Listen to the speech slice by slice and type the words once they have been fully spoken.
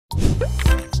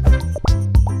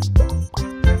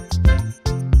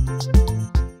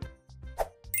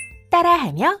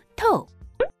따라하며 톡.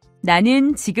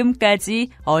 나는 지금까지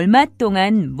얼마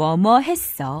동안 뭐뭐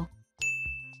했어.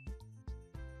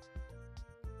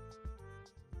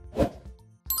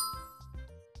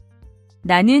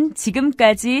 나는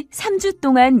지금까지 3주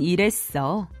동안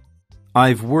일했어.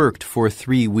 I've worked for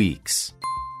 3 weeks.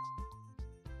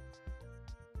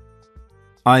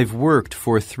 I've worked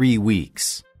for 3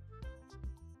 weeks.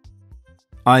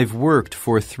 I've worked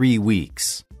for 3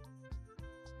 weeks.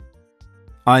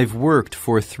 I've worked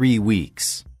for 3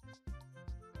 weeks.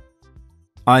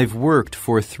 I've worked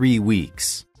for 3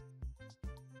 weeks.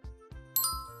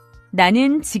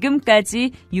 나는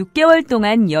지금까지 6개월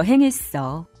동안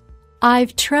여행했어.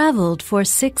 I've traveled for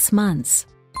 6 months.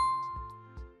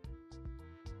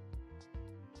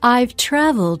 I've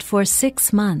traveled for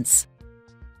 6 months.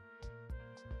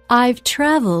 I've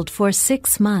traveled for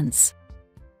 6 months.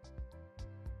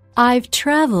 I've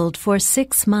traveled for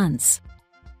 6 months.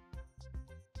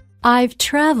 I've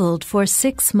traveled for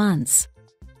 6 months.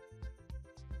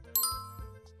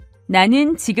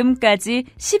 나는 지금까지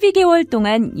 12개월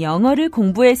동안 영어를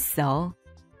공부했어.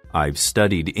 I've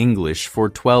studied English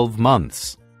for 12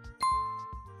 months.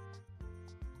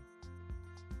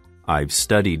 I've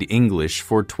studied English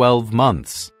for 12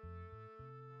 months.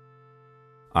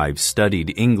 I've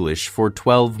studied English for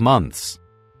 12 months.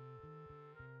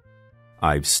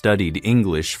 I've studied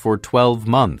English for 12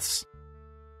 months.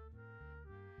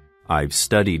 I've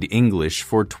studied English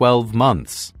for 12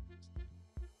 months.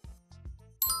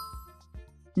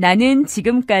 나는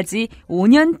지금까지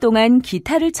 5년 동안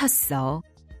기타를 쳤어.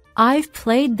 I've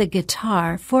played the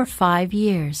guitar for 5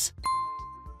 years.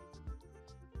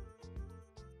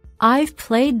 I've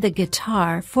played the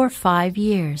guitar for 5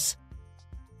 years.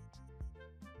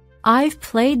 I've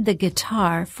played the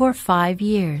guitar for 5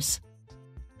 years.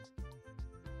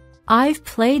 I've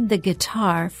played the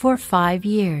guitar for 5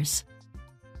 years.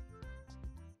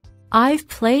 I've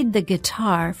played the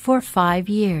guitar for 5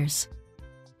 years.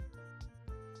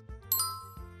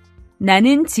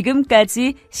 나는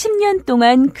지금까지 10년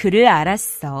동안 그를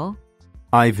알았어.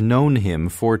 I've known him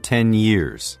for 10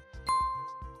 years.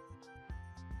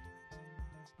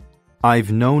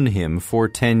 I've known him for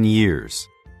 10 years.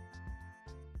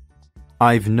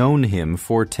 I've known him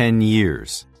for 10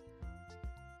 years.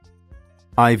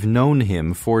 I've known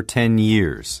him for 10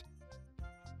 years.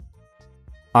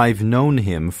 I've known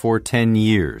him for 10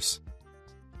 years.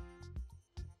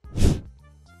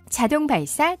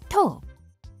 자동발사 톡.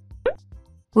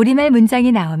 우리말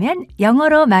문장이 나오면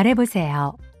영어로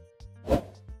말해보세요.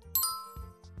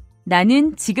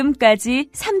 나는 지금까지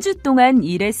 3주 동안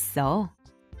일했어.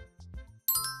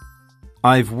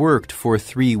 I've worked for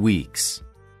 3 weeks.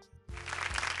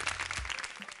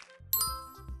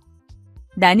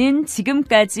 나는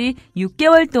지금까지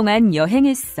 6개월 동안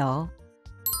여행했어.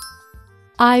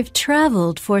 I've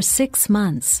traveled for 6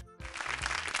 months.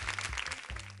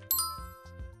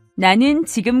 나는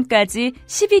지금까지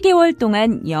 12개월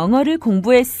동안 영어를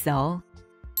공부했어.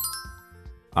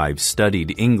 I've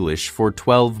studied English for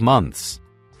 12 months.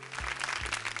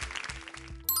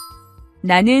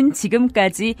 나는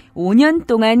지금까지 5년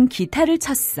동안 기타를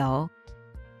쳤어.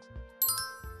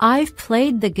 I've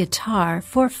played the guitar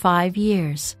for 5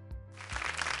 years.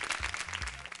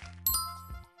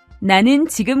 나는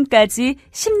지금까지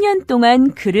 10년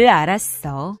동안 그를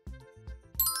알았어.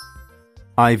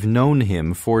 I've known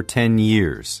him for 10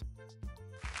 years.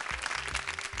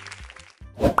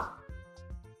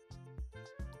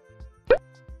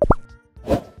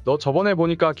 너 저번에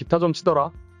보니까 기타 좀 치더라.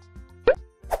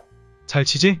 잘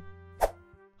치지?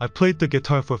 I've played the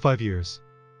guitar for 5 years.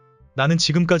 나는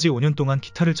지금까지 5년 동안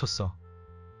기타를 쳤어.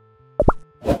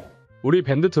 우리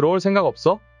밴드 들어올 생각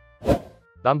없어?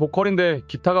 난 보컬인데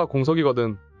기타가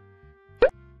공석이거든.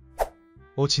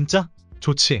 진짜?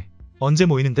 좋지. 언제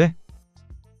모이는데?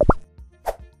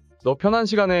 너 편한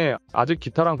시간에 아직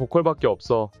기타랑 보컬밖에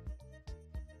없어.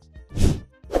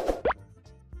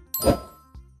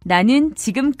 나는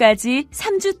지금까지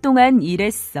 3주 동안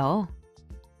일했어.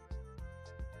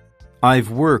 I've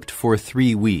worked for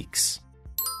 3 weeks.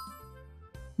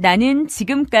 나는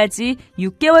지금까지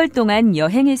 6개월 동안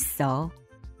여행했어.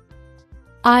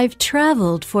 I've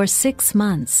traveled for 6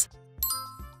 months.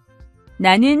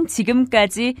 나는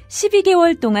지금까지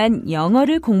 12개월 동안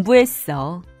영어를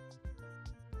공부했어.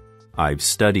 I've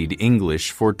studied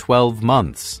English for 12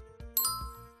 months.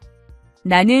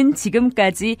 나는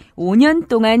지금까지 5년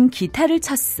동안 기타를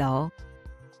쳤어.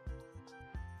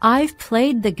 I've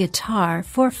played the guitar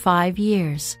for 5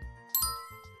 years.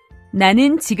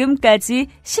 나는 지금까지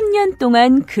 10년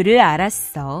동안 그를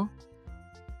알았어.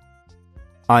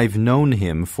 I've known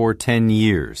him for 10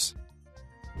 years.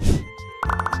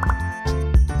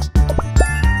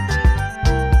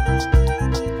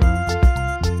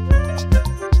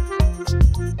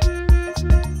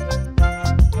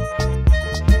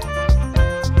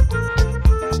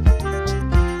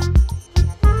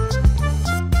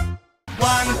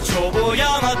 왕초보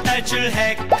영어 탈출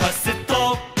해커스톡